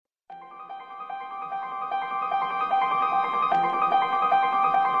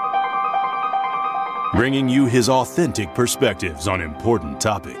bringing you his authentic perspectives on important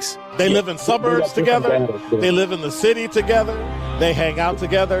topics. They live in suburbs together. They live in the city together. They hang out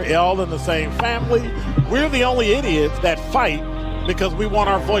together, all in the same family. We're the only idiots that fight because we want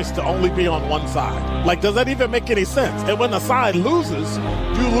our voice to only be on one side. Like, does that even make any sense? And when the side loses,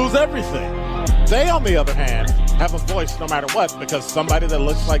 you lose everything. They, on the other hand, have a voice no matter what because somebody that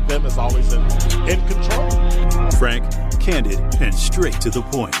looks like them is always in control. Frank, candid, and straight to the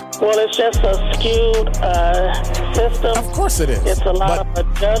point. Well, it's just a skewed system. Of course it is. It's a lot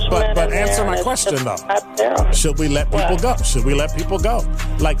of judgment. But answer my question, though. Should we let people go? Should we let people go?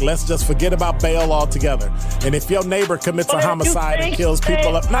 Like, let's just forget about bail altogether. And if your neighbor commits a homicide and kills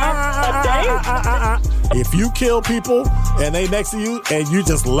people up, if you kill people and they next to you and you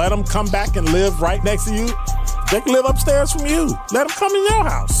just let them come back and live right next to you, they can live upstairs from you. Let them come in your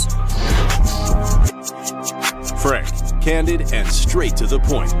house. Frank, candid, and straight to the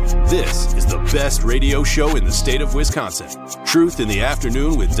point. This is the best radio show in the state of Wisconsin. Truth in the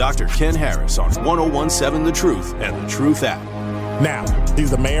Afternoon with Dr. Ken Harris on 101.7 The Truth and The Truth app. Now, he's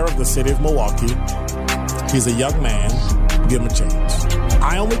the mayor of the city of Milwaukee. He's a young man. Give him a chance.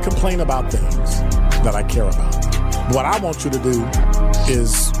 I only complain about things that I care about. What I want you to do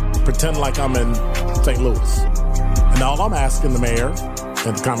is pretend like I'm in St. Louis. And all I'm asking the mayor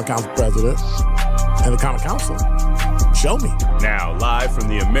and the Common Council president and the Common Council, show me. Now, live from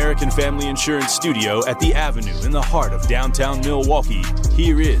the American Family Insurance Studio at the Avenue in the heart of downtown Milwaukee,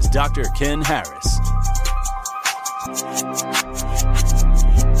 here is Dr. Ken Harris.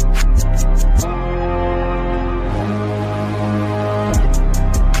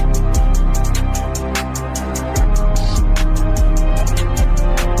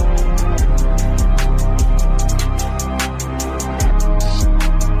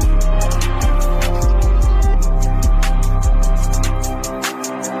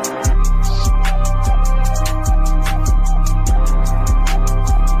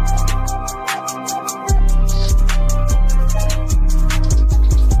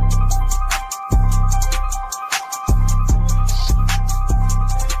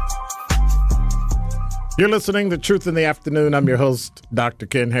 You're listening to Truth in the Afternoon. I'm your host, Dr.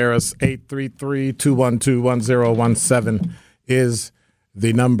 Ken Harris. 833-212-1017 is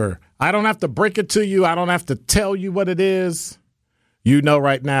the number. I don't have to break it to you. I don't have to tell you what it is. You know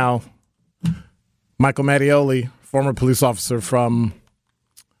right now, Michael Mattioli, former police officer from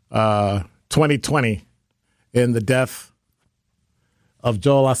 2020 in the death of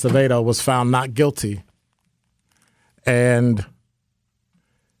Joel Acevedo, was found not guilty. And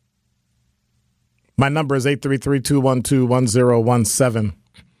my number is 833-212-1017.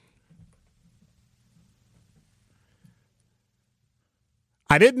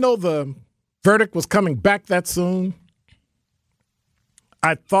 I didn't know the verdict was coming back that soon.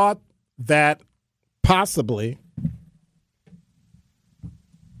 I thought that possibly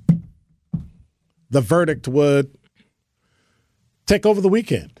the verdict would take over the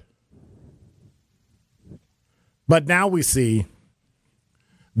weekend. But now we see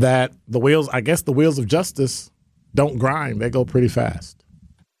that the wheels of justice don't grind. They go pretty fast.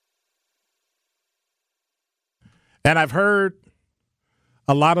 And I've heard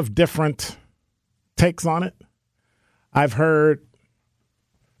a lot of different takes on it. I've heard,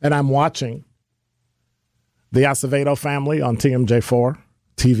 and I'm watching the Acevedo family on TMJ4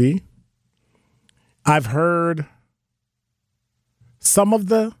 TV. I've heard some of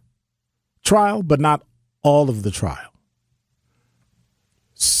the trial, but not all of the trial.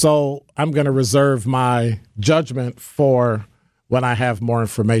 So I'm going to reserve my judgment for when I have more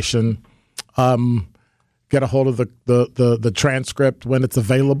information. Get a hold of the transcript when it's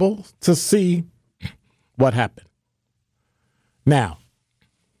available to see what happened. Now,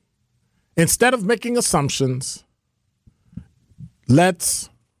 instead of making assumptions, let's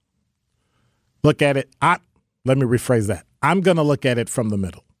look at it. Let me rephrase that. I'm going to look at it from the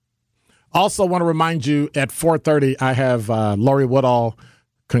middle. Also want to remind you at 4:30, I have Lori Woodall,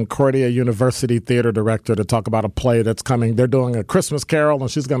 Concordia University theater director, to talk about a play that's coming. They're doing A Christmas Carol,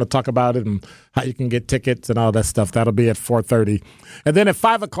 and she's going to talk about it and how you can get tickets and all that stuff. That'll be at 4:30. And then at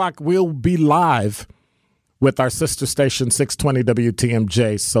 5 o'clock, we'll be live with our sister station, 620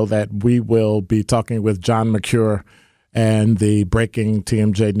 WTMJ, so that we will be talking with John McCure and the Breaking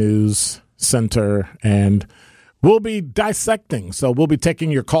TMJ News Center, and we'll be dissecting. So we'll be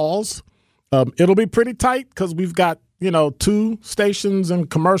taking your calls. It'll be pretty tight because we've got, 2 stations and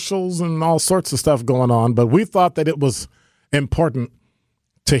commercials and all sorts of stuff going on. But we thought that it was important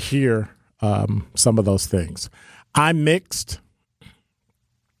to hear some of those things. I'm mixed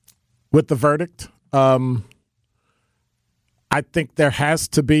with the verdict. I think there has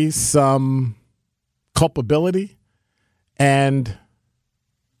to be some culpability. And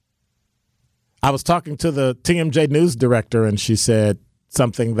I was talking to the TMJ news director, and she said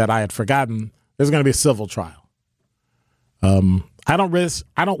something that I had forgotten. There's going to be a civil trial. I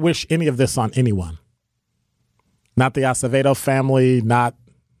don't wish any of this on anyone. Not the Acevedo family, not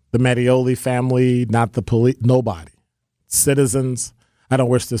the Mattioli family, not the police, nobody. Citizens, I don't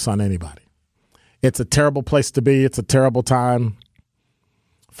wish this on anybody. It's a terrible place to be. It's a terrible time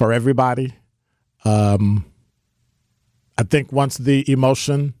for everybody. I think once the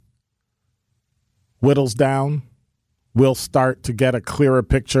emotion whittles down, we'll start to get a clearer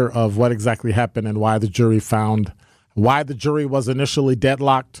picture of what exactly happened and why the jury was initially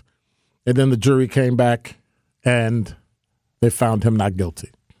deadlocked, and then the jury came back and they found him not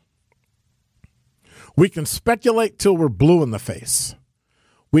guilty. We can speculate till we're blue in the face.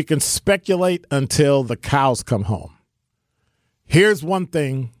 We can speculate until the cows come home. Here's one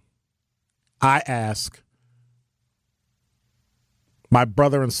thing I ask my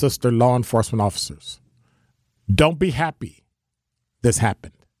brother and sister law enforcement officers. Don't be happy this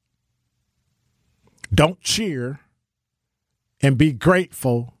happened. Don't cheer and be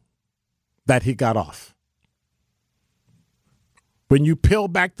grateful that he got off. When you peel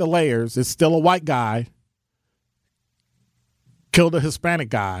back the layers, it's still a white guy, killed a Hispanic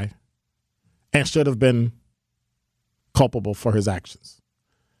guy, and should have been culpable for his actions.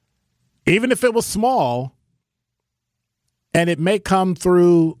 Even if it was small, and it may come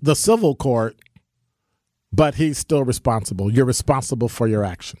through the civil court, but he's still responsible. You're responsible for your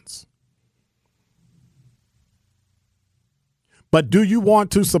actions. But do you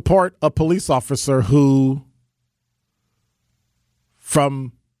want to support a police officer who,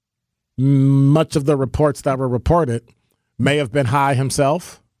 from much of the reports that were reported, may have been high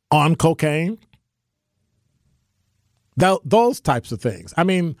himself on cocaine? Those types of things. I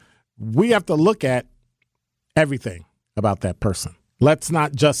mean, we have to look at everything about that person. Let's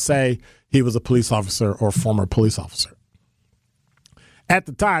not just say he was a police officer or former police officer. At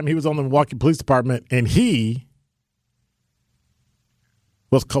the time, he was on the Milwaukee Police Department, and he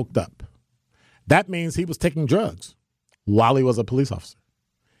was coked up. That means he was taking drugs while he was a police officer,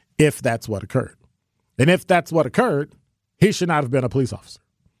 if that's what occurred. And if that's what occurred, he should not have been a police officer.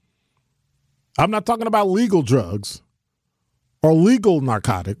 I'm not talking about legal drugs or legal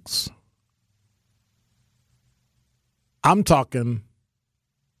narcotics. I'm talking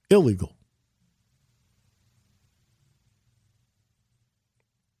illegal.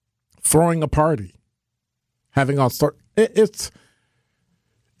 Throwing a party, having all sorts. It's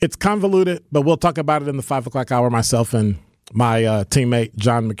convoluted, but we'll talk about it in the 5 o'clock hour, myself and my teammate,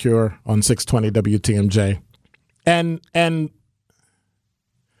 John McCure, on 620 WTMJ. And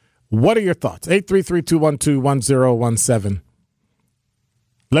what are your thoughts? 833-212-1017.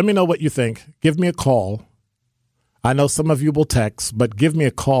 Let me know what you think. Give me a call. I know some of you will text, but give me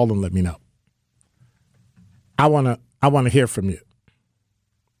a call and let me know. I want to hear from you.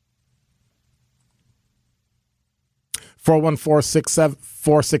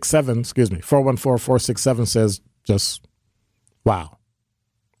 414-467 says just wow.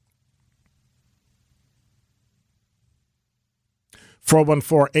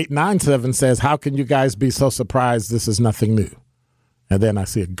 414-897 says, how can you guys be so surprised this is nothing new? And then I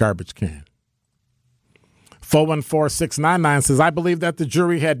see a garbage can. 414-699 says, I believe that the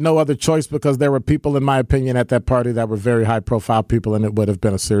jury had no other choice because there were people, in my opinion, at that party that were very high-profile people, and it would have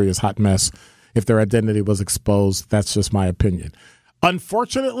been a serious hot mess if their identity was exposed. That's just my opinion.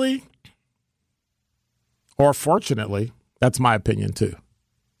 Unfortunately, or fortunately, that's my opinion too.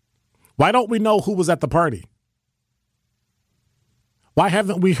 Why don't we know who was at the party? Why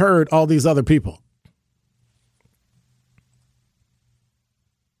haven't we heard all these other people?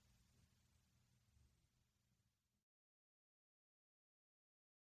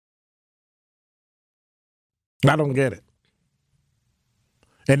 I don't get it.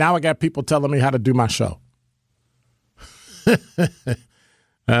 And now I got people telling me how to do my show.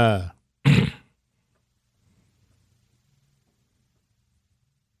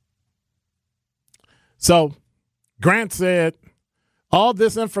 So Grant said, all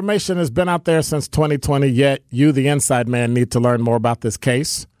this information has been out there since 2020, yet you, the inside man, need to learn more about this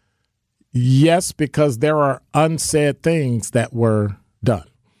case. Yes, because there are unsaid things that were done.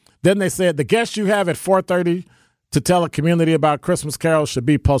 Then they said, the guest you have at 4:30 to tell a community about Christmas carols should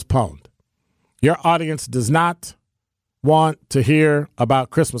be postponed. Your audience does not want to hear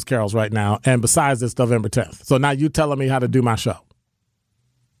about Christmas carols right now. And besides, it's November 10th. So now you telling me how to do my show.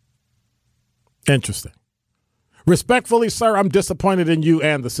 Interesting. Respectfully, sir, I'm disappointed in you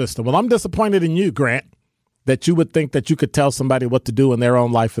and the system. Well, I'm disappointed in you, Grant, that you would think that you could tell somebody what to do in their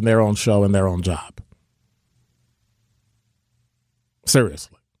own life, in their own show, in their own job.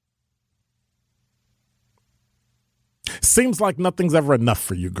 Seriously. Seems like nothing's ever enough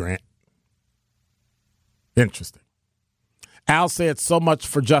for you, Grant. Interesting. Al said so much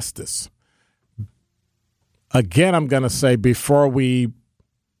for justice. Again, I'm going to say before we...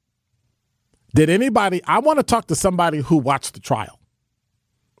 I want to talk to somebody who watched the trial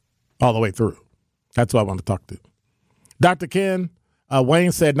all the way through. That's what I want to talk to. Dr. Ken,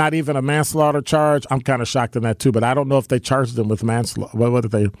 Wayne said not even a manslaughter charge. I'm kind of shocked in that too, but I don't know if they charged him with manslaughter. What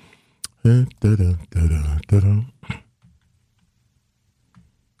did they...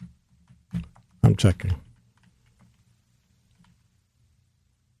 I'm checking.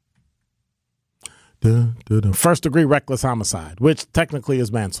 First degree reckless homicide, which technically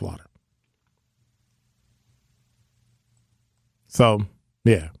is manslaughter. So,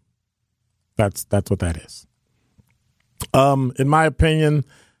 yeah, that's what that is. In my opinion,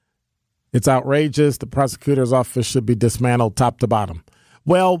 it's outrageous. The prosecutor's office should be dismantled top to bottom.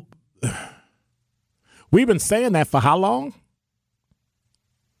 Well, we've been saying that for how long?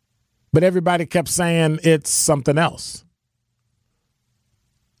 But everybody kept saying it's something else.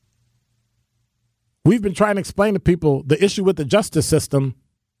 We've been trying to explain to people the issue with the justice system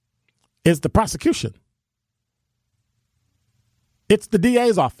is the prosecution. It's the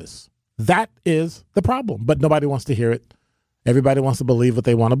DA's office. That is the problem. But nobody wants to hear it. Everybody wants to believe what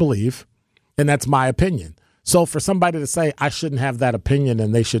they want to believe. And that's my opinion. So for somebody to say, I shouldn't have that opinion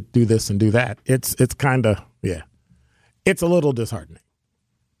and they should do this and do that, it's kind of, yeah, it's a little disheartening.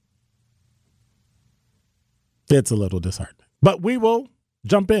 It's a little disheartening. But we will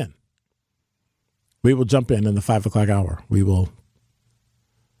jump in. We will jump in the 5 o'clock hour. We will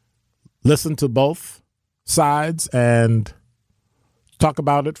listen to both sides and talk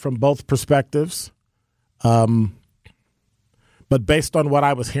about it from both perspectives. But based on what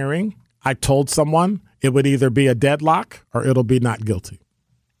I was hearing, I told someone it would either be a deadlock or it'll be not guilty.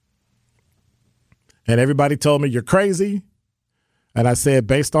 And everybody told me, you're crazy. And I said,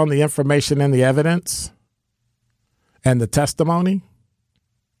 based on the information and the evidence and the testimony,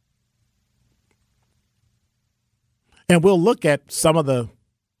 and we'll look at some of the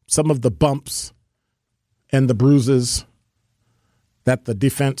bumps and the bruises that the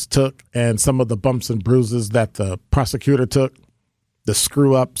defense took and some of the bumps and bruises that the prosecutor took, the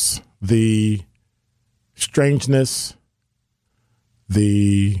screw-ups, the strangeness,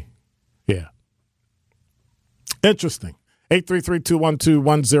 Interesting.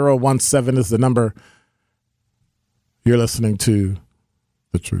 833-212-1017 is the number. You're listening to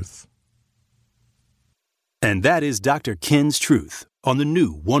The Truth. And that is Dr. Ken's Truth on the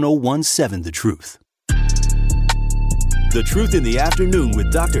new 1017 The Truth. The Truth in the Afternoon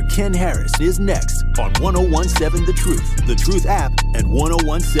with Dr. Ken Harris is next on 1017 The Truth, The Truth app, and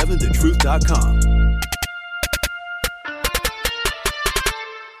 1017thetruth.com.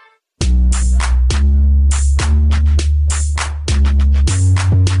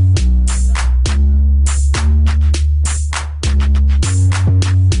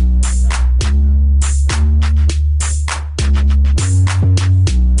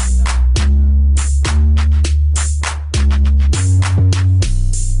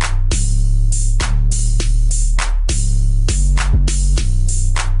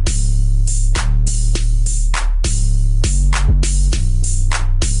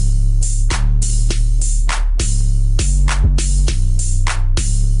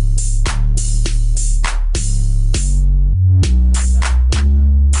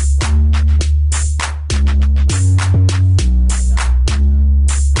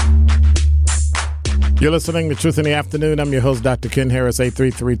 You're listening to Truth in the Afternoon. I'm your host, Dr. Ken Harris.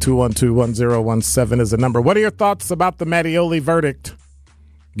 833-212-1017 is the number. What are your thoughts about the Mattioli verdict?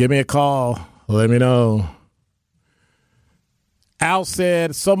 Give me a call. Let me know. Al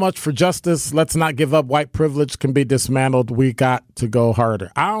said, so much for justice. Let's not give up. White privilege can be dismantled. We got to go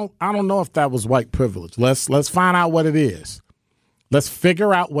harder. I don't know if that was white privilege. Let's find out what it is. Let's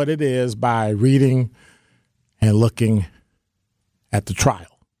figure out what it is by reading and looking at the trial.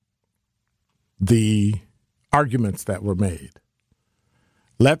 The arguments that were made.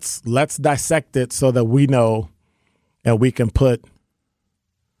 Let's dissect it so that we know and we can put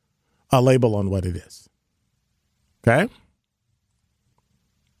a label on what it is. Okay?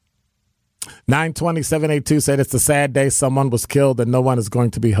 920-782 said it's a sad day. Someone was killed and no one is going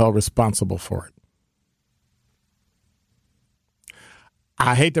to be held responsible for it.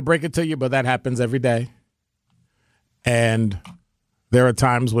 I hate to break it to you, but that happens every day. And there are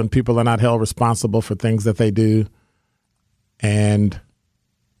times when people are not held responsible for things that they do. And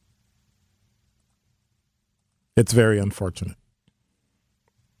it's very unfortunate.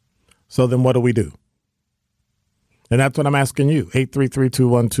 So then what do we do? And that's what I'm asking you.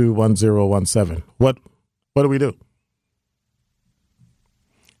 833-212-1017. What do we do?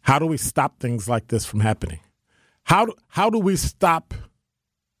 How do we stop things like this from happening? How do we stop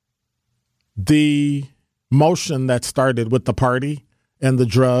the motion that started with the party and the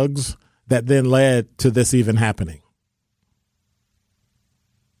drugs that then led to this even happening?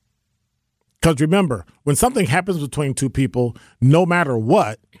 Because remember, when something happens between two people, no matter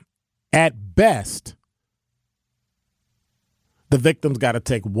what, at best, the victim's got to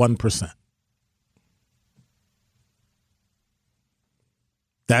take 1%.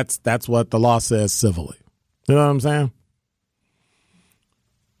 That's what the law says civilly. You know what I'm saying?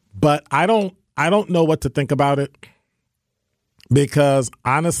 But I don't know what to think about it, because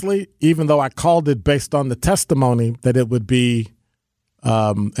honestly, even though I called it based on the testimony that it would be,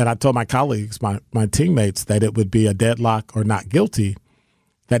 and I told my colleagues, my teammates, that it would be a deadlock or not guilty,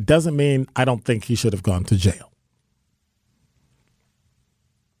 that doesn't mean I don't think he should have gone to jail.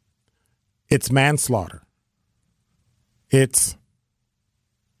 It's manslaughter. It's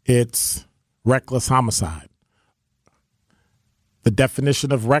reckless homicide. The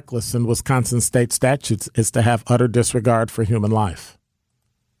definition of reckless in Wisconsin state statutes is to have utter disregard for human life.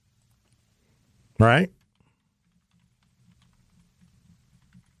 Right?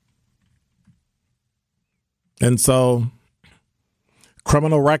 And so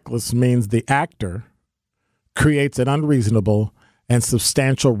criminal reckless means the actor creates an unreasonable and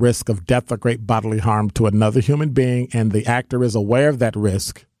substantial risk of death or great bodily harm to another human being, and the actor is aware of that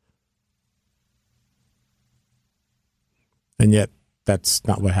risk. And yet, that's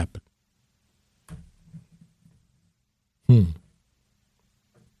not what happened. You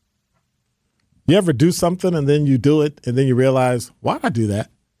ever do something and then you do it and then you realize, why'd I do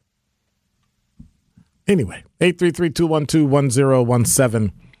that? Anyway,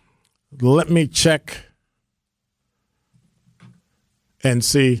 833-212-1017. Let me check and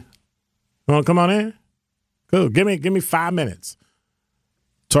see. You want to come on in? Cool. Give me 5 minutes.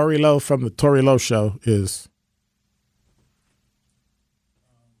 Tori Lowe from the Tori Lowe Show is.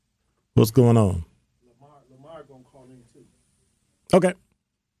 What's going on? Lamar gonna call in too. Okay.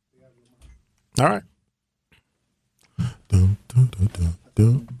 All right. Dun, dun, dun, dun,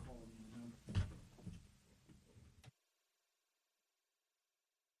 dun.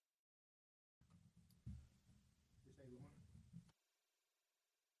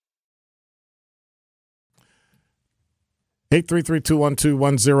 Eight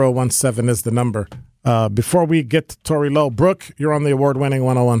 833-212-1017 is the number. Before we get to Tori Lowe, Brooke, you're on the award-winning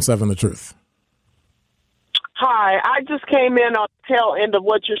 1017 The Truth. Hi, I just came in on the tail end of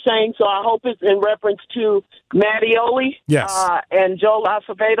what you're saying, so I hope it's in reference to Mattioli. Yes. And Joel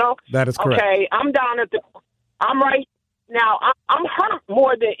Acevedo. That is correct. Okay, I'm right now. I'm hurt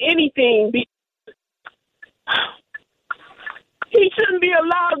more than anything. He shouldn't be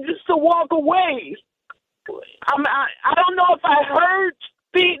allowed just to walk away. I don't know if I heard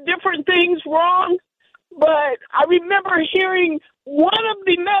different things wrong, but I remember hearing one of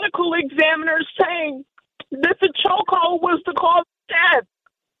the medical examiners saying that the chokehold was the cause of death.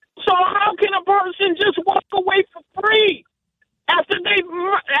 So how can a person just walk away for free after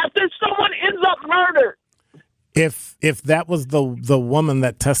someone ends up murdered? If that was the woman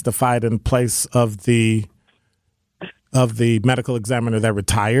that testified in place of the medical examiner that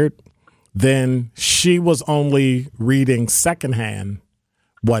retired, then she was only reading secondhand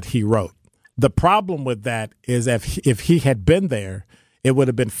what he wrote. The problem with that is if he had been there, it would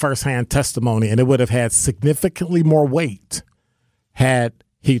have been firsthand testimony, and it would have had significantly more weight had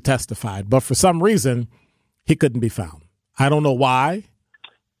he testified. But for some reason, he couldn't be found. I don't know why.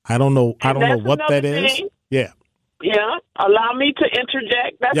 I don't know what that is. Thing. Yeah. Yeah. Allow me to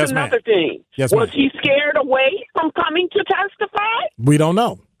interject. That's yes, another ma'am. thing. Yes, was ma'am. he scared away from coming to testify? We don't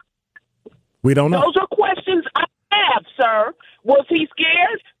know. We don't know. Those are questions I have, sir. Was he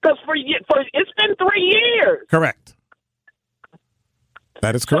scared? Because for it's been 3 years. Correct.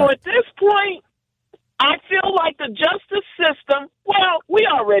 That is correct. So at this point, I feel like the justice system, well, we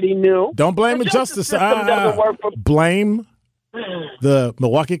already knew. Don't blame the justice system. Doesn't work for blame the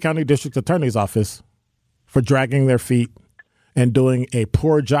Milwaukee County District Attorney's Office for dragging their feet and doing a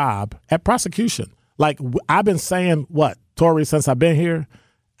poor job at prosecution. Like I've been saying, Tori, since I've been here,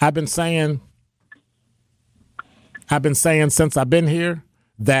 I've been saying since I've been here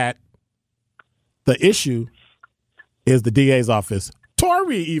that the issue is the DA's office.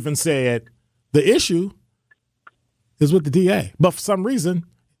 Tori even said the issue is with the DA. But for some reason,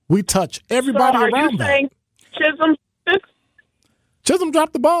 we touch everybody so around that. Are you saying Chisholm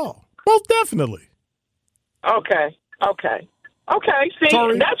dropped the ball. Most definitely. Okay. Okay, see,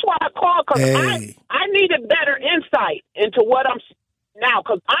 Tori. that's why I called, because I needed better insight into what I'm now,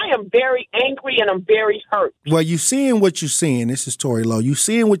 because I am very angry and I'm very hurt. Well, you seeing what you're seeing. This is Tori Lowe. You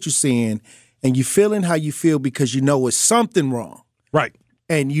seeing what you're seeing, and you feeling how you feel because you know it's something wrong. Right.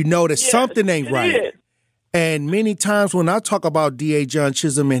 And you know that something ain't right. Is. And many times when I talk about D.A. John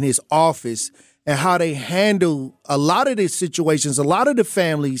Chisholm and his office and how they handle a lot of these situations, a lot of the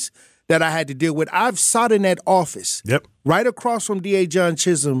families that I had to deal with, I've sat in that office right across from D.A. John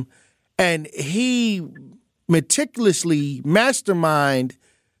Chisholm, and he meticulously masterminded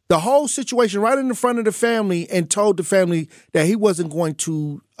the whole situation right in the front of the family and told the family that he wasn't going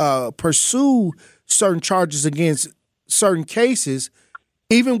to pursue certain charges against certain cases.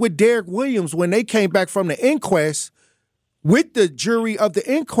 Even with Derek Williams, when they came back from the inquest, with the jury of the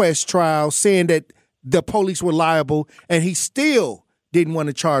inquest trial saying that the police were liable, and he still didn't want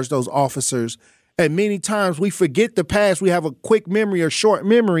to charge those officers. And many times we forget the past. We have a quick memory or short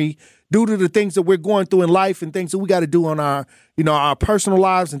memory due to the things that we're going through in life and things that we got to do on our, our personal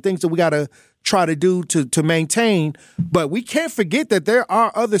lives and things that we got to try to do to maintain. But we can't forget that there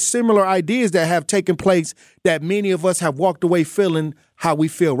are other similar ideas that have taken place that many of us have walked away feeling how we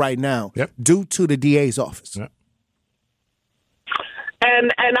feel right now due to the DA's office. Yep.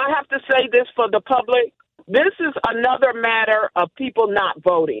 And I have to say this for the public. This is another matter of people not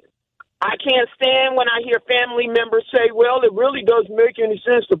voting. I can't stand when I hear family members say, well, it really doesn't make any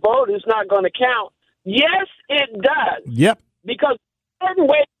sense to vote. It's not going to count. Yes, it does. Yep. Because certain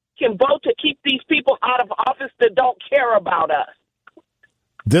ways we can vote to keep these people out of office that don't care about us.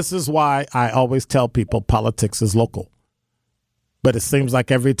 This is why I always tell people politics is local. But it seems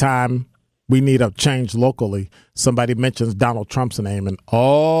like every time we need a change locally, somebody mentions Donald Trump's name and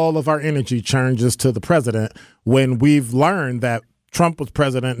all of our energy changes to the president when we've learned that Trump was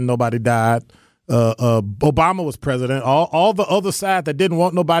president and nobody died. Obama was president. All the other side that didn't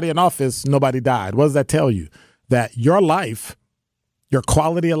want nobody in office, nobody died. What does that tell you? That your life, your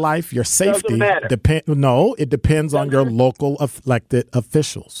quality of life, your safety, it depends on your local elected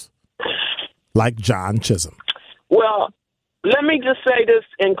officials, like John Chisholm. Well, let me just say this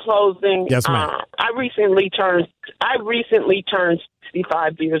in closing. Yes, ma'am. I recently turned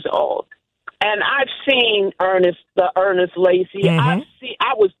 65 years old, and I've seen Ernest Lacy. Mm-hmm.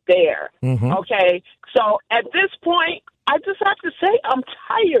 I was there. Mm-hmm. Okay, so at this point, I just have to say I'm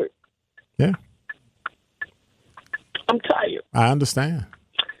tired. Yeah, I'm tired. I understand.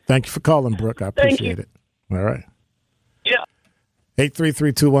 Thank you for calling, Brooke. I appreciate it. All right. Yeah.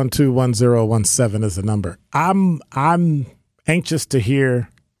 833-212-1017 is the number. I'm anxious to hear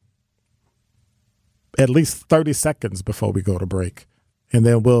at least 30 seconds before we go to break, and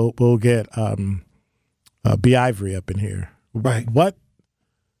then we'll get B. Ivory up in here. Right. What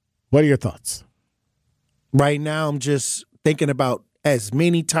are your thoughts? Right now, I'm just thinking about as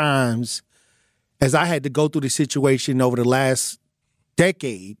many times as I had to go through the situation over the last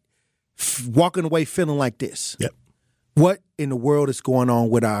decade, walking away feeling like this. Yep. What in the world is going on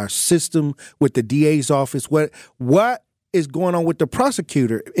with our system, with the DA's office? What is going on with the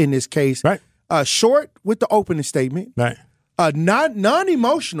prosecutor in this case? Right. Short with the opening statement. Right.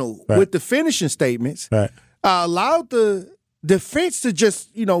 Non-emotional with the finishing statements. Right. Allowed the defense to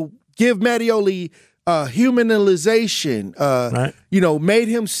just, give Mattioli humanization. Right. Made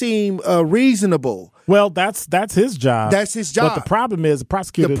him seem reasonable. Well, that's his job. That's his job. But the problem is the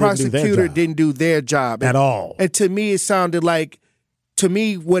prosecutor didn't do their job at all. And to me, it sounded like,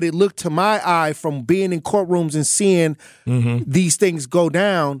 what it looked to my eye from being in courtrooms and seeing these things go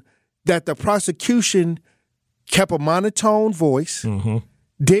down, that the prosecution kept a monotone voice,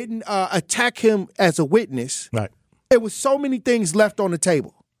 didn't attack him as a witness. Right. It was so many things left on the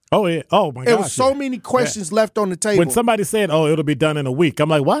table. Oh, yeah. Oh, my gosh. It was so many questions left on the table. When somebody said, it'll be done in a week, I'm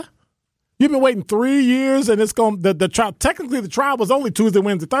like, what? You've been waiting 3 years, and it's going the trial. Technically, the trial was only Tuesday,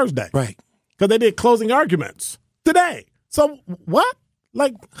 Wednesday, Thursday. Right. Because they did closing arguments today. So what?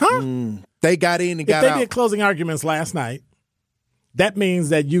 Like, huh? They got in and got out. If they did closing arguments last night, that means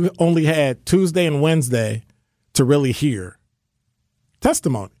that you only had Tuesday and Wednesday to really hear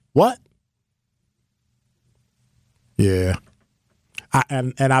testimony. What? Yeah.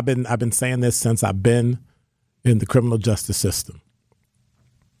 And I've been saying this since I've been in the criminal justice system.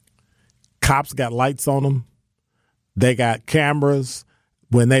 Cops got lights on them. They got cameras.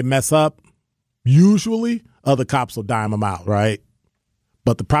 When they mess up, usually other cops will dime them out, right?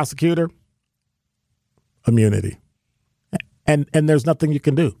 But the prosecutor, immunity. And there's nothing you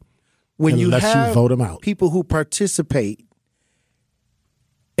can do unless you vote them out. People who participate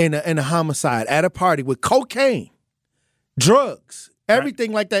in a homicide at a party with cocaine, drugs,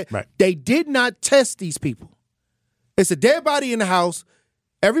 everything like that. Right. They did not test these people. It's a dead body in the house.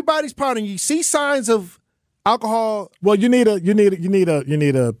 Everybody's partying. You see signs of alcohol. Well, you need a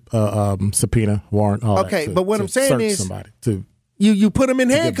subpoena warrant. Okay, but what I'm saying is, somebody to you put them in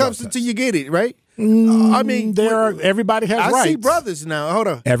handcuffs until you get it, right? I mean, everybody has rights. I see brothers now. Hold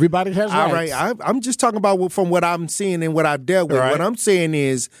on. Everybody has rights. All right, I'm just talking about from what I'm seeing and what I've dealt with. Right. What I'm saying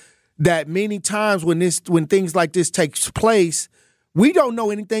is that many times when things like this takes place, we don't know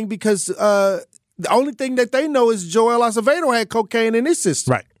anything because the only thing that they know is Joel Acevedo had cocaine in his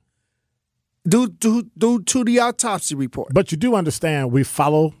system. Right. Due to the autopsy report. But you do understand we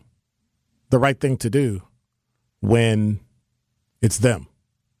follow the right thing to do when it's them.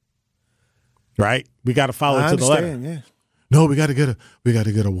 Right? We got to follow it to the letter. Yeah. No, we got to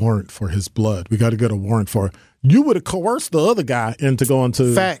get a warrant for his blood. We got to get a warrant for. You would have coerced the other guy into going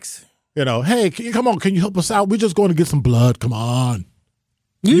to facts. Hey, come on, can you help us out? We're just going to get some blood. Come on.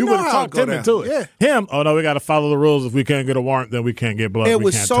 You would have talked him into it. Yeah. Him, oh no, we got to follow the rules. If we can't get a warrant, then we can't get blood. There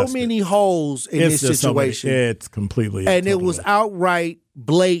was so many holes in this situation. It's completely, and it was outright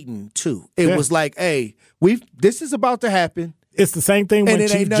blatant too. It was like, hey, this is about to happen. It's the same thing when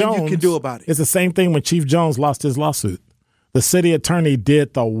Chief Jones. You can do about it. It's the same thing when Chief Jones lost his lawsuit. The city attorney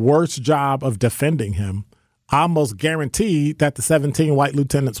did the worst job of defending him. I almost guaranteed that the 17 white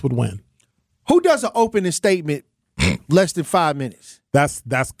lieutenants would win. Who does an opening statement less than 5 minutes?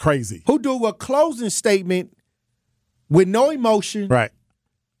 That's crazy. Who do a closing statement with no emotion? Right.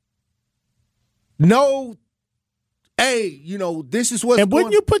 No, hey, this is what's and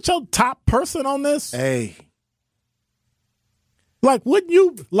wouldn't you put your top person on this? Hey. Like, wouldn't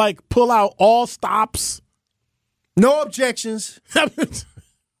you, pull out all stops? No objections.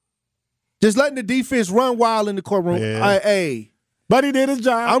 Just letting the defense run wild in the courtroom. Yeah. But he did his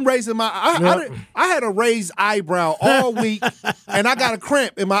job. I'm raising my I had a raised eyebrow all week, and I got a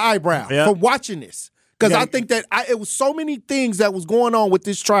cramp in my eyebrow from watching this. Because I think that it was so many things that was going on with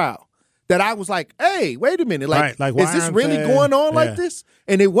this trial that I was like, hey, wait a minute. Is this really going on like this?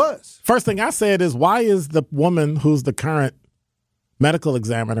 And it was. First thing I said is, why is the woman who's the current medical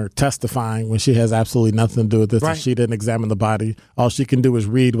examiner testifying when she has absolutely nothing to do with this and she didn't examine the body? All she can do is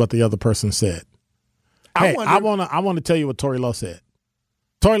read what the other person said. Hey, I want to tell you what Tory Lowe said.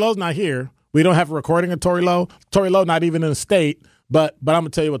 Tory Lowe's not here. We don't have a recording of Tory Lowe. Tory Lowe not even in the state, but I'm going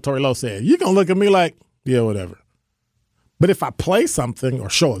to tell you what Tory Lowe said. You're going to look at me like, yeah, whatever. But if I play something or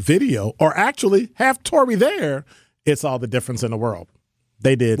show a video or actually have Tory there, it's all the difference in the world.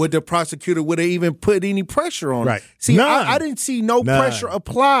 They did. Would the prosecutor would have even put any pressure on? Right. See, I didn't see no pressure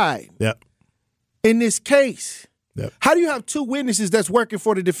applied in this case. Yep. How do you have two witnesses that's working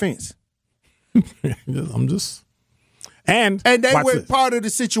for the defense? I'm just. And they were part of the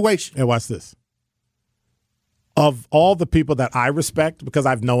situation. And watch this. Of all the people that I respect, because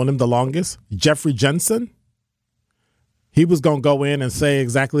I've known him the longest, Jeffrey Jensen, he was going to go in and say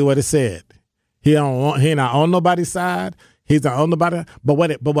exactly what it said. He not on nobody's side. He's not on nobody. But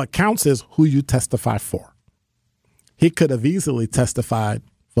what counts is who you testify for. He could have easily testified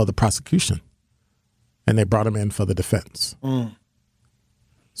for the prosecution, and they brought him in for the defense.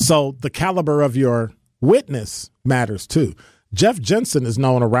 So the caliber of your witness matters too. Jeff Jensen is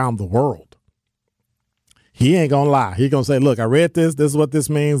known around the world. He ain't gonna lie. He gonna say, look, I read this. This is what this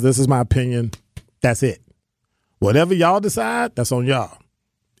means. This is my opinion. That's it. Whatever y'all decide, that's on y'all.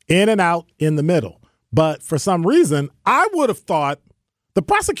 In and out, in the middle. But for some reason, I would have thought the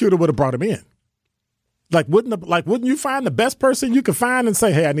prosecutor would have brought him in. Wouldn't you find the best person you could find and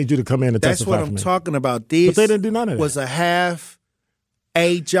say, hey, I need you to come in and testify for me? That's what I'm talking about. This but they didn't do none of that. Was a half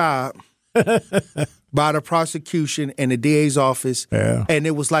a job by the prosecution and the DA's office. Yeah. And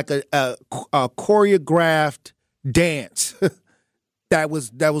it was like a choreographed dance that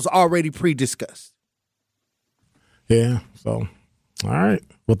was already pre-discussed. Yeah. So, all right.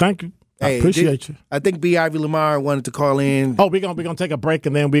 Well, thank you. I appreciate you. I think B. Ivy Lamar wanted to call in. Oh, we're gonna take a break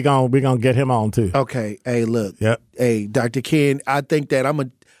and then we're gonna get him on too. Okay. Hey, look. Yep. Hey, Dr. Ken, I think that I'm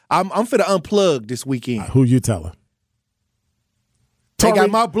finna unplug this weekend. Who you telling? They got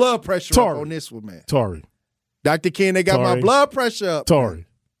my blood pressure up on this one, man. Tory. Dr. Ken, they got my blood pressure up. Tory.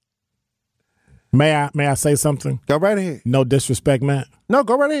 May I say something? Go right ahead. No disrespect, Matt. No,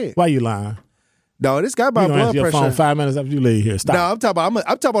 go right ahead. Why you lying? No, this got my blood your pressure. Phone 5 minutes after you leave here. Stop. No, I'm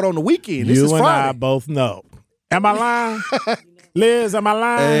talking about on the weekend. This you is and Friday. I both know. Am I lying? Liz, am I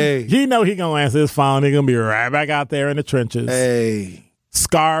lying? Hey. He know he gonna answer his phone. He gonna be right back out there in the trenches. Hey.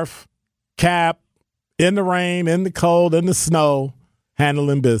 Scarf, cap, in the rain, in the cold, in the snow,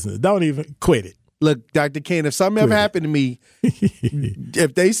 handling business. Don't even quit it. Look, Dr. Ken, if something ever happened to me,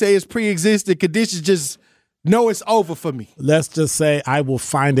 if they say it's pre-existing conditions, just know it's over for me. Let's just say I will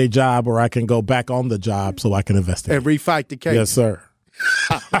find a job where I can go back on the job so I can investigate. And refight the case. Yes, sir.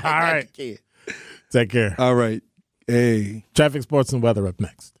 All right. Take care. All right. Hey. Traffic, sports, and weather up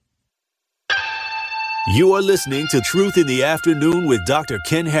next. You are listening to Truth in the Afternoon with Dr.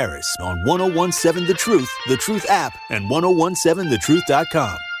 Ken Harris on 1017 The Truth app, and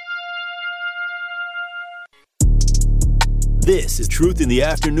 1017thetruth.com. This is Truth in the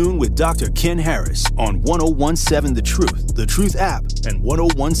Afternoon with Dr. Ken Harris on 1017 The Truth app, and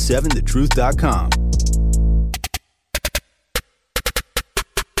 1017thetruth.com.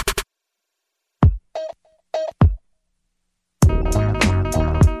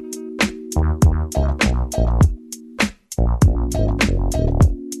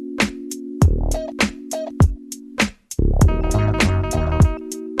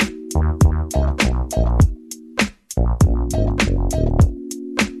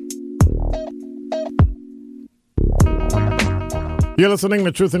 You're listening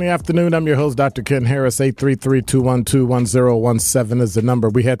to Truth in the Afternoon. I'm your host, Dr. Ken Harris. 833-212-1017 is the number.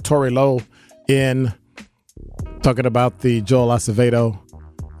 We had Tori Lowe in talking about the Joel Acevedo,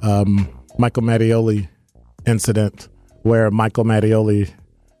 Michael Mattioli incident, where Michael Mattioli,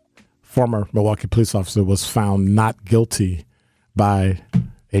 former Milwaukee police officer, was found not guilty by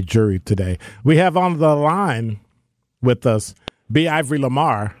a jury today. We have on the line with us B. Ivory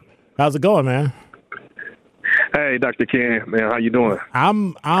Lamar. How's it going, man? Hey, Dr. Ken, man, how you doing?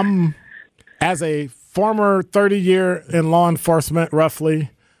 I'm as a former 30-year in law enforcement,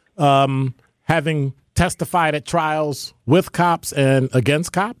 roughly, having testified at trials with cops and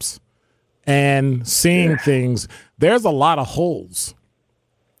against cops, and seeing things. There's a lot of holes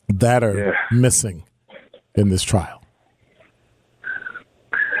that are missing in this trial.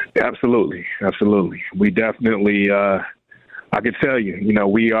 Absolutely. We definitely, I could tell you,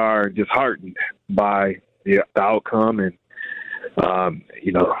 we are disheartened by the outcome, and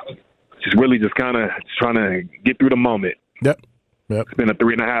just really just kind of trying to get through the moment. Yep. It's been a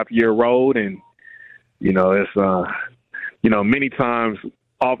 3.5-year road, and it's many times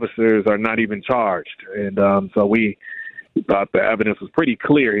officers are not even charged, and so we thought the evidence was pretty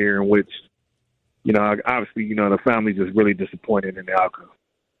clear here, in which obviously the family just really disappointed in the outcome.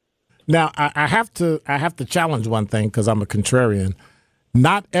 Now I have to challenge one thing, because I'm a contrarian.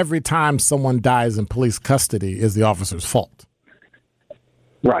 Not every time someone dies in police custody is the officer's fault.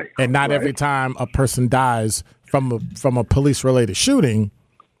 Right. And not every time a person dies from a police-related shooting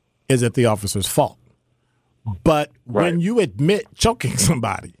is it the officer's fault. But when you admit choking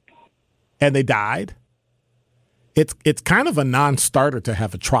somebody and they died, it's kind of a non-starter to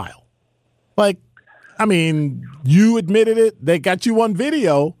have a trial. Like, I mean, you admitted it. They got you on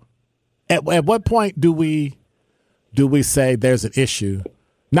video. At what point do we say there's an issue?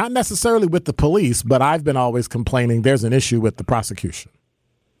 Not necessarily with the police, but I've been always complaining there's an issue with the prosecution.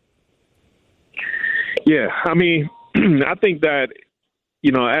 Yeah, I mean, I think that,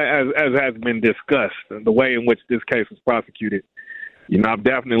 as has been discussed, the way in which this case was prosecuted, I've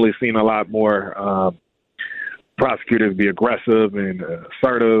definitely seen a lot more prosecutors be aggressive and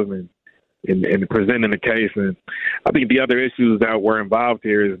assertive and presenting the case. And I think the other issues that were involved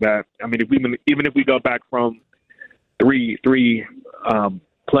here is that, I mean, even if we go back from three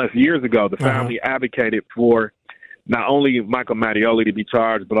plus years ago, the family advocated for not only Michael Mattioli to be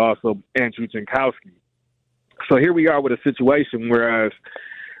charged, but also Andrew Jankowski. So here we are with a situation whereas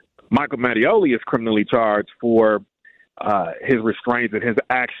Michael Mattioli is criminally charged for his restraints and his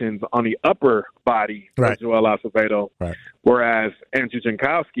actions on the upper body of Joel Acevedo, whereas Andrew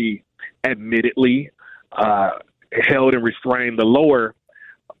Jankowski admittedly held and restrained the lower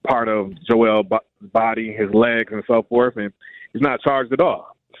part of Joel's body, his legs and so forth, and he's not charged at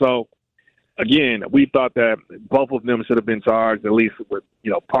all. So, again, we thought that both of them should have been charged, at least with,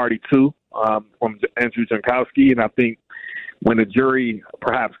 party two from Andrew Jankowski. And I think when the jury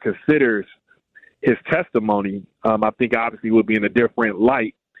perhaps considers his testimony, I think obviously would be in a different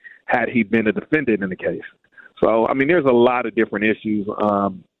light had he been a defendant in the case. So, I mean, there's a lot of different issues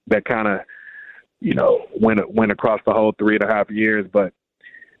that kind of, went across the whole 3.5 years. But,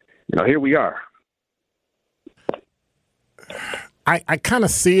 here we are. I kind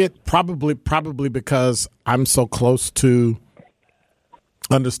of see it probably because I'm so close to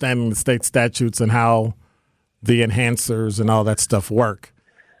understanding the state statutes and how the enhancers and all that stuff work.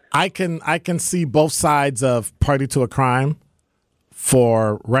 I can see both sides of party to a crime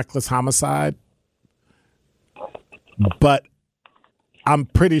for reckless homicide, but I'm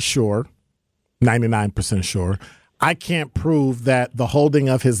pretty sure, 99% sure, I can't prove that the holding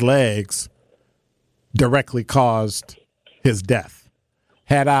of his legs directly caused his death.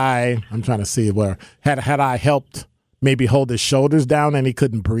 I'm trying to see where, had I helped maybe hold his shoulders down and he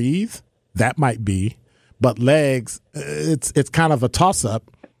couldn't breathe, that might be. But legs, it's kind of a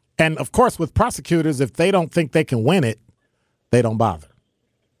toss-up. And, of course, with prosecutors, if they don't think they can win it, they don't bother.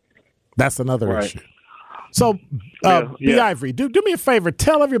 That's another issue. So, B. Ivory, do me a favor.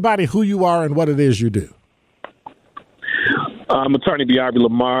 Tell everybody who you are and what it is you do. I'm attorney B. Ivory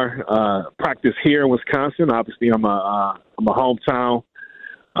Lamar. Practice here in Wisconsin. Obviously, I'm a hometown.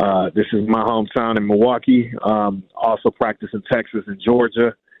 This is my hometown in Milwaukee. Also practice in Texas and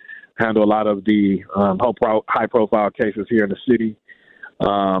Georgia. Handle a lot of the high-profile cases here in the city.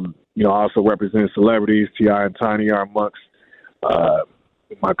 Also represent celebrities. T.I. and Tiny are amongst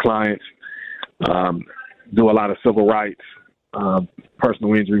my clients. Do a lot of civil rights,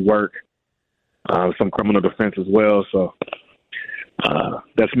 personal injury work, some criminal defense as well. So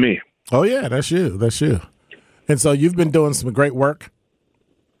that's me. Oh, yeah, that's you. That's you. And so you've been doing some great work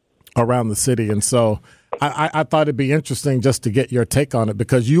around the city. And so I thought it'd be interesting just to get your take on it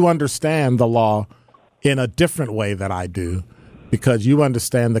because you understand the law in a different way that I do because you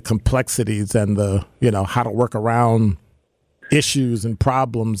understand the complexities and the, how to work around issues and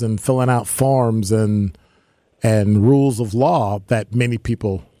problems and filling out forms and rules of law that many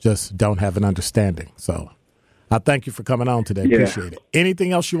people just don't have an understanding. So I thank you for coming on today. Yeah. Appreciate it.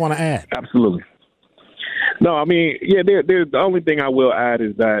 Anything else you want to add? Absolutely. No, I mean, the only thing I will add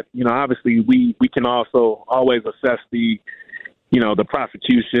is that, obviously we can also always assess the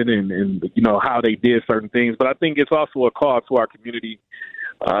prosecution and how they did certain things. But I think it's also a call to our community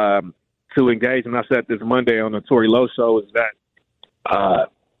to engage. And I said this Monday on the Tory Lowe show is that,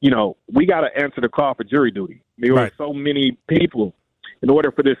 we got to answer the call for jury duty. There are so many people. In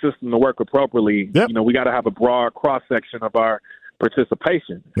order for this system to work appropriately, we got to have a broad cross-section of our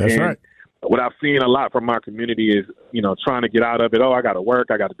participation. That's right. What I've seen a lot from our community is, trying to get out of it. Oh, I got to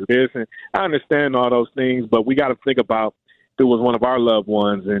work. I got to do this. And I understand all those things, but we got to think about if it was one of our loved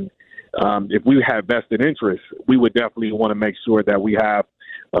ones. And if we have vested interest, we would definitely want to make sure that we have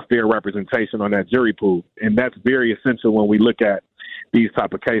a fair representation on that jury pool. And that's very essential when we look at these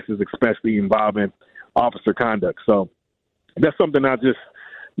type of cases, especially involving officer conduct. So that's something I just,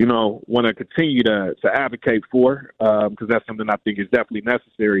 want to continue to advocate for because that's something I think is definitely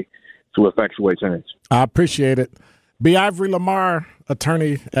necessary to effectuate change. I appreciate it. B. Ivory Lamar,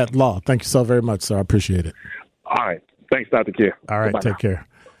 attorney at law. Thank you so very much, sir. I appreciate it. All right. Thanks, Dr. Kerr. All right. Bye-bye Take care.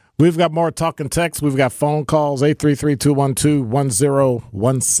 We've got more talking text. We've got phone calls.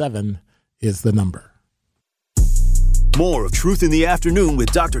 833-212-1017 is the number. More of Truth in the Afternoon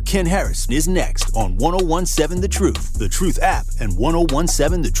with Dr. Ken Harris is next on 1017 The Truth, The Truth app, and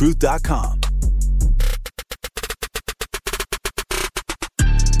 1017thetruth.com.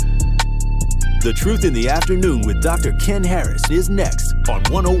 The Truth in the Afternoon with Dr. Ken Harris is next on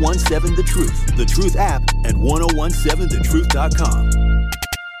 1017 The Truth, The Truth app, and 1017thetruth.com.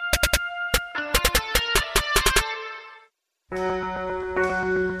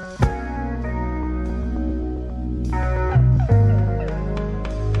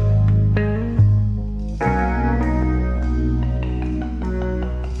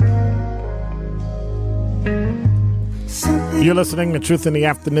 You're listening to Truth in the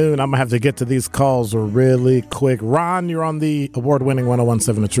Afternoon. I'm going to have to get to these calls really quick. Ron, you're on the award-winning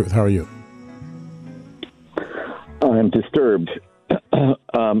 1017 The Truth. How are you? I'm disturbed. I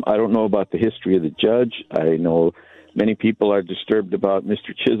don't know about the history of the judge. I know many people are disturbed about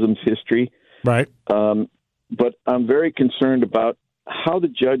Mr. Chisholm's history. Right. But I'm very concerned about how the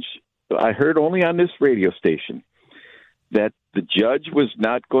judge, I heard only on this radio station, that the judge was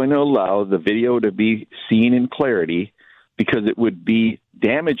not going to allow the video to be seen in clarity because it would be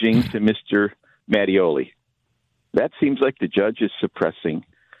damaging to Mr. Mattioli. That seems like the judge is suppressing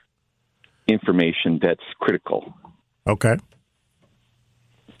information that's critical. Okay.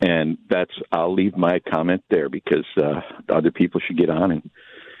 And I'll leave my comment there because other people should get on. And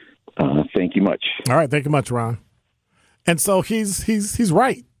thank you much. All right. Thank you much, Ron. And so he's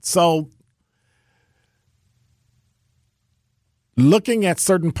right. So looking at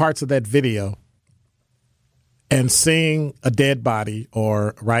certain parts of that video and seeing a dead body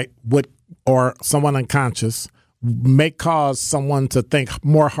or someone unconscious may cause someone to think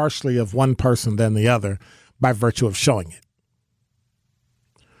more harshly of one person than the other by virtue of showing it.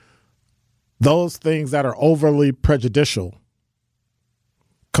 Those things that are overly prejudicial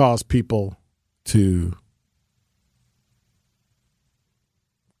causes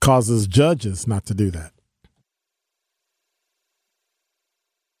judges not to do that.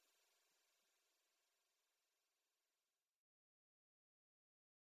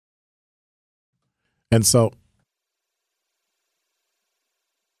 And so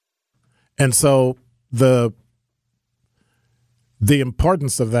And so the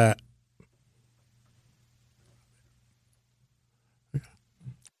importance of that.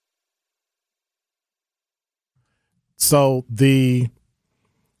 So the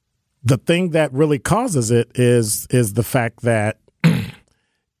thing that really causes it is the fact that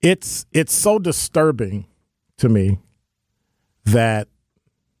it's so disturbing to me that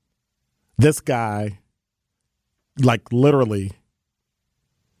this guy, like, literally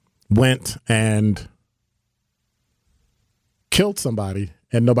went and killed somebody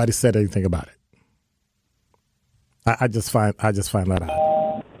and nobody said anything about it. I just find that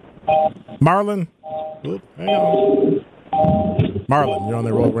odd. Marlon, oop, hang on. Marlon, you're on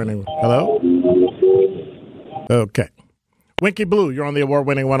the award-winning. Hello? Okay. Winky Blue, you're on the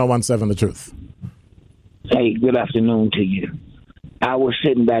award-winning 101.7 The Truth. Hey, good afternoon to you. I was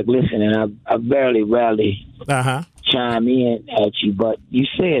sitting back listening. I rarely chime in at you, but you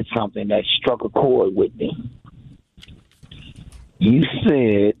said something that struck a chord with me. You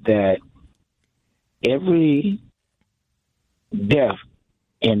said that every death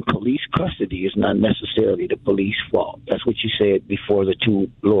in police custody is not necessarily the police fault. That's what you said before the two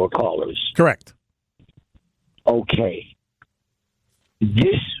lower callers. Correct. Okay.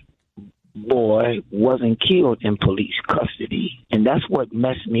 This boy wasn't killed in police custody, and that's what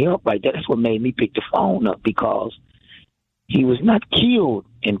messed me up right there. That's what made me pick the phone up, because he was not killed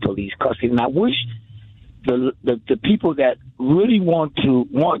in police custody. And I wish the people that really want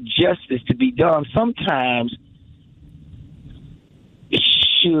justice to be done sometimes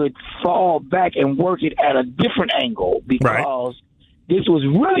should fall back and work it at a different angle, because this was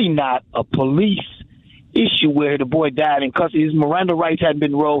really not a police issue where the boy died in custody. His Miranda rights hadn't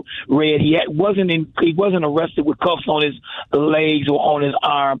been read. He wasn't arrested with cuffs on his legs or on his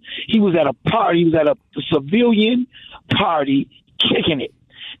arm. He was at a party. He was at a civilian party kicking it.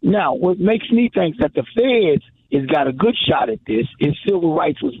 Now, what makes me think that the feds has got a good shot at this is civil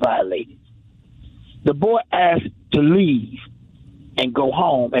rights was violated. The boy asked to leave and go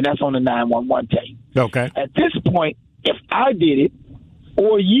home, and that's on the 911 tape. Okay. At this point, if I did it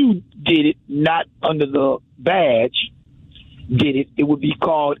or you did it, not under the badge, it would be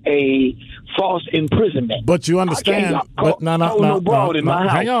called a false imprisonment. But you understand? But no.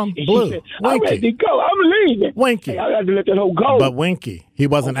 Hang on, Blue. Said, I'm ready to go. I'm leaving. Winky. Hey, I had to let that whole go. But Winky, he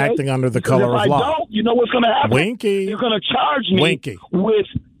wasn't acting under the color of law. If I don't, you know what's going to happen? Winky. They're going to charge me with.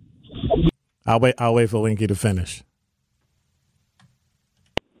 I'll wait for Winky to finish.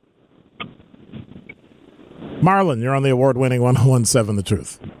 Marlon, you're on the award-winning 101.7 The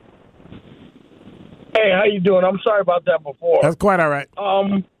Truth. Hey, how you doing? I'm sorry about that before. That's quite all right.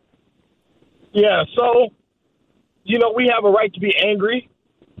 Yeah, so, we have a right to be angry,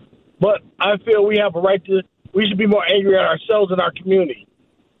 but I feel we should be more angry at ourselves and our community.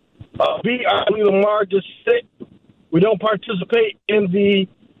 Lamar just said we don't participate in the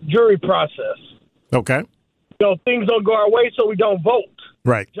jury process. Okay. Things don't go our way, so we don't vote.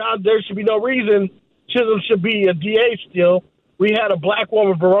 Right. John, there should be no reason Chisholm should be a DA still. We had a black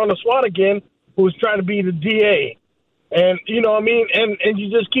woman, Verona Swanigan, who was trying to be the DA. And, you know what I mean? And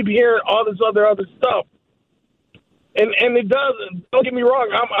you just keep hearing all this other stuff. And it doesn't, don't get me wrong,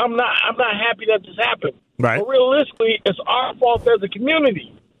 I'm not happy that this happened. Right. But realistically, it's our fault as a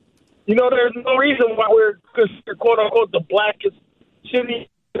community. There's no reason why we're considered, quote unquote, the blackest city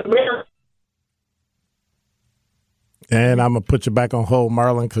in America. And I'm going to put you back on hold,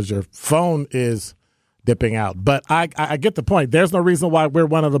 Marlon, because your phone is dipping out. But I get the point. There's no reason why we're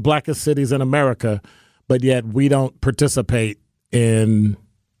one of the blackest cities in America, but yet we don't participate in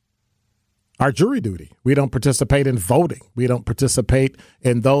our jury duty. We don't participate in voting. We don't participate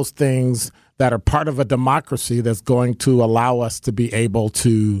in those things that are part of a democracy that's going to allow us to be able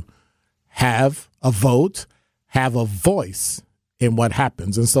to have a vote, have a voice in what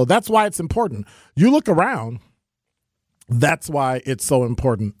happens. And so that's why it's important. You look around, that's why it's so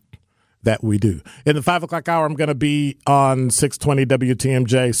important that we do. In the 5 o'clock hour, I'm going to be on 620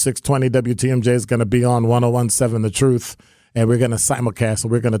 WTMJ. 620 WTMJ is going to be on 101.7 The Truth. And we're going to simulcast.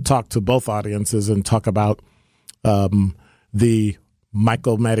 And we're going to talk to both audiences and talk about the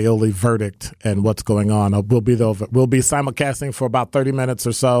Michael Mattioli verdict and what's going on. We'll be simulcasting for about 30 minutes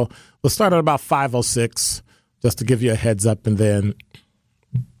or so. We'll start at about 5:06, just to give you a heads up. And then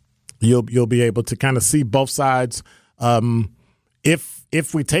you'll be able to kind of see both sides.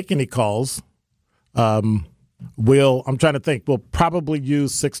 If we take any calls, I'm trying to think. We'll probably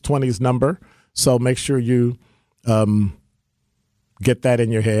use 620's number, so make sure you get that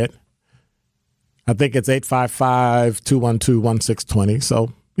in your head. I think it's 855-212-1620.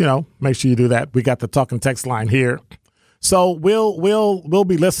 So make sure you do that. We got the talk and text line here, So we'll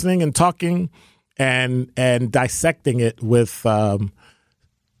be listening and talking and dissecting it with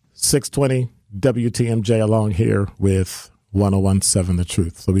 620 WTMJ along here with 101.7 The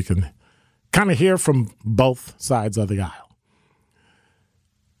Truth, so we can kind of hear from both sides of the aisle.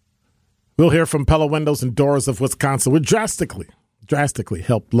 We'll hear from Pella Windows and Doors of Wisconsin. We drastically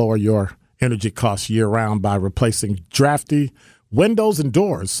help lower your energy costs year-round by replacing drafty windows and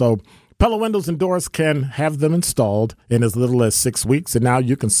doors. So Pella Windows and Doors can have them installed in as little as 6 weeks, and now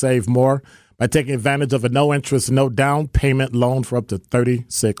you can save more by taking advantage of a no-interest, no-down payment loan for up to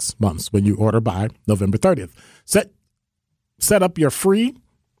 36 months when you order by November 30th. Set up your free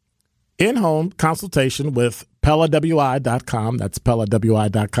in-home consultation with PellaWI.com. That's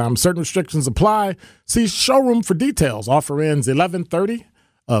PellaWI.com. Certain restrictions apply. See showroom for details. Offer ends 11/30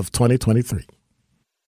 of 2023.